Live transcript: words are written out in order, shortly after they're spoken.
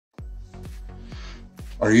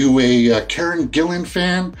Are you a Karen Gillan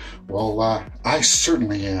fan? Well, I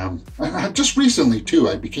certainly am. Just recently, too,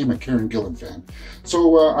 I became a Karen Gillan fan.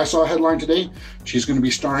 So I saw a headline today. She's going to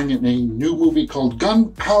be starring in a new movie called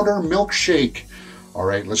Gunpowder Milkshake. All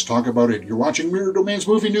right, let's talk about it. You're watching Mirror Domain's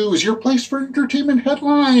Movie News, your place for entertainment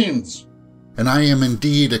headlines. And I am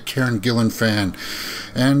indeed a Karen Gillan fan.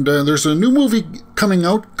 And there's a new movie coming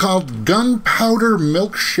out called Gunpowder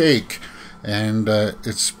Milkshake. And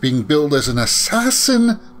it's being billed as an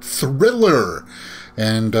assassin thriller.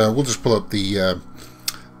 And we'll just pull up the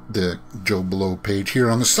Joe Blow page here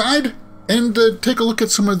on the side and take a look at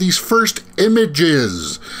some of these first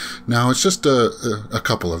images. Now, it's just a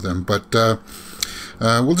couple of them, but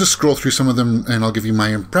we'll just scroll through some of them and I'll give you my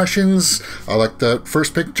impressions. I like the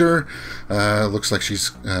first picture. Looks like she's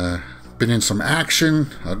been in some action.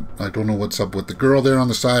 I don't know what's up with the girl there on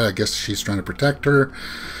the side. I guess she's trying to protect her.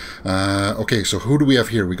 Okay, so who do we have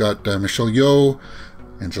here? We got Michelle Yeoh,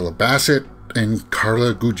 Angela Bassett, and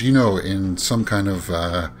Carla Gugino in some kind of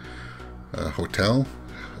hotel.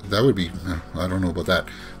 That would be, I don't know about that.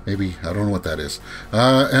 Maybe, I don't know what that is.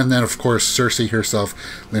 And then, of course, Cersei herself,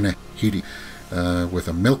 Lena Headey, with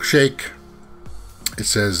a milkshake. It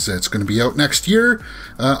says it's going to be out next year.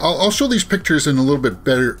 I'll show these pictures in a little bit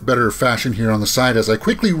better fashion here on the side as I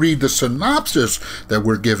quickly read the synopsis that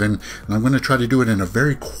we're given. And I'm going to try to do it in a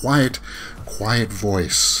very quiet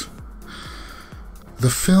voice. The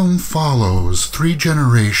film follows 3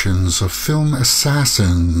 generations of film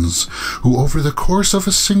assassins who, over the course of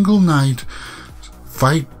a single night,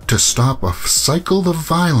 fight to stop a cycle of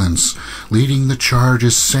violence. Leading the charge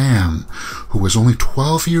is Sam, who was only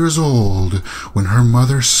 12 years old when her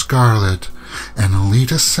mother, Scarlett, an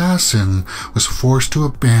elite assassin, was forced to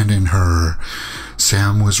abandon her.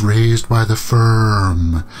 Sam was raised by the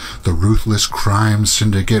Firm, the ruthless crime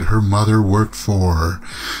syndicate her mother worked for.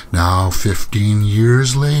 Now, 15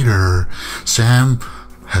 years later, Sam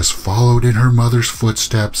has followed in her mother's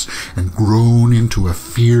footsteps and grown into a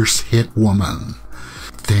fierce hit woman.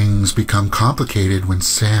 Things become complicated when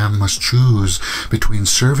Sam must choose between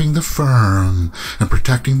serving the Firm and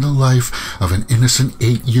protecting the life of an innocent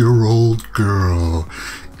 8-year-old girl,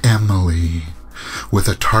 Emily. With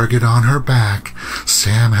a target on her back,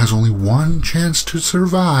 Sam has only one chance to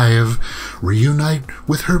survive: reunite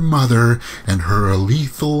with her mother and her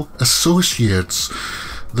lethal associates,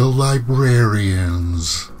 the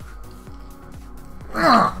librarians.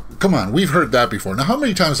 Come on, we've heard that before. Now, how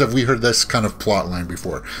many times have we heard this kind of plot line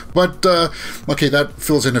before? But, okay, that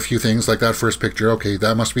fills in a few things, like that first picture. Okay,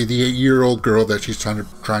 that must be the 8-year-old girl that she's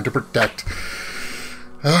trying to protect.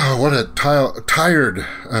 Oh, what a tired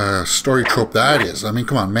story trope that is. I mean,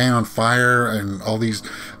 come on, Man on Fire and all these,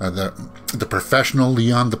 the Professional,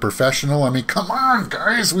 Leon the Professional. I mean, come on,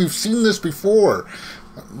 guys, we've seen this before.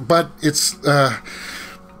 But it's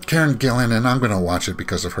Karen Gillan, and I'm going to watch it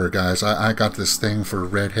because of her, guys. I got this thing for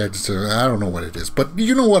redheads. I don't know what it is, but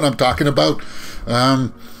you know what I'm talking about.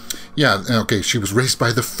 Yeah, okay, she was raised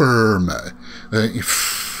by the Firm.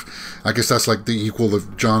 I guess that's like the equal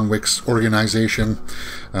of John Wick's organization.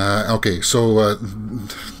 Okay, so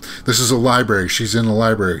this is a library. She's in a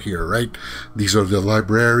library here, right? These are the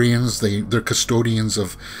librarians. They're custodians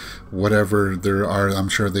of whatever there are. I'm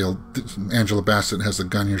sure Angela Bassett has a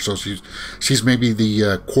gun here, so she's maybe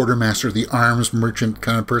the quartermaster, the arms merchant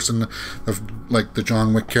kind of person of like the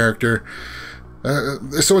John Wick character.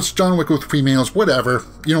 So it's John Wick with females, whatever.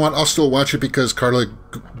 You know what? I'll still watch it because Carla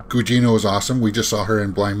Gugino is awesome. We just saw her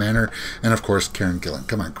in Blind Manor. And of course, Karen Gillan.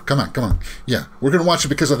 Come on. Yeah, we're going to watch it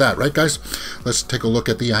because of that, right, guys? Let's take a look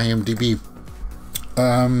at the IMDB.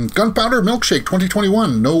 Gunpowder Milkshake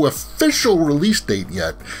 2021. No official release date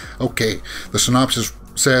yet. Okay, the synopsis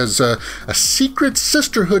says, a secret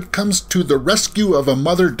sisterhood comes to the rescue of a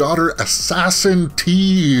mother-daughter assassin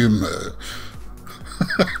team.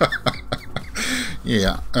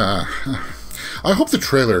 Yeah, I hope the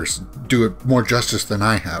trailers do it more justice than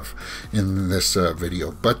I have in this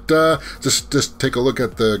video. But just take a look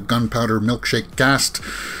at the Gunpowder Milkshake cast.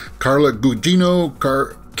 Carla Gugino,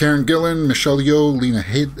 Karen Gillan, Michelle Yeoh, Lena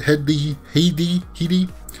Headey.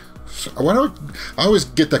 I always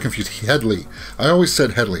get that confused. Headley. I always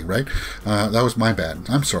said Headley, right? That was my bad.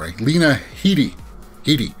 I'm sorry. Lena Headey.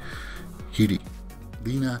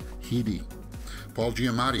 Lena Headey. Paul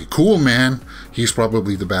Giamatti. Cool, man. He's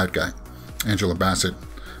probably the bad guy. Angela Bassett.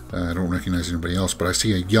 I don't recognize anybody else, but I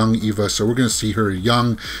see a young Eva, so we're going to see her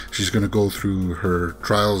young. She's going to go through her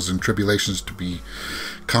trials and tribulations to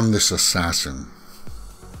become this assassin.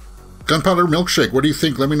 Gunpowder Milkshake, what do you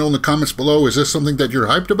think? Let me know in the comments below. Is this something that you're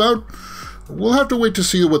hyped about? We'll have to wait to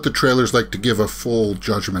see what the trailer's like to give a full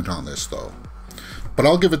judgment on this, though. But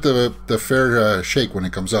I'll give it the fair shake when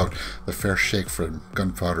it comes out. The fair shake for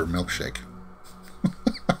Gunpowder Milkshake.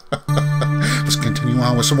 Let's continue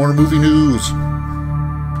on with some more movie news.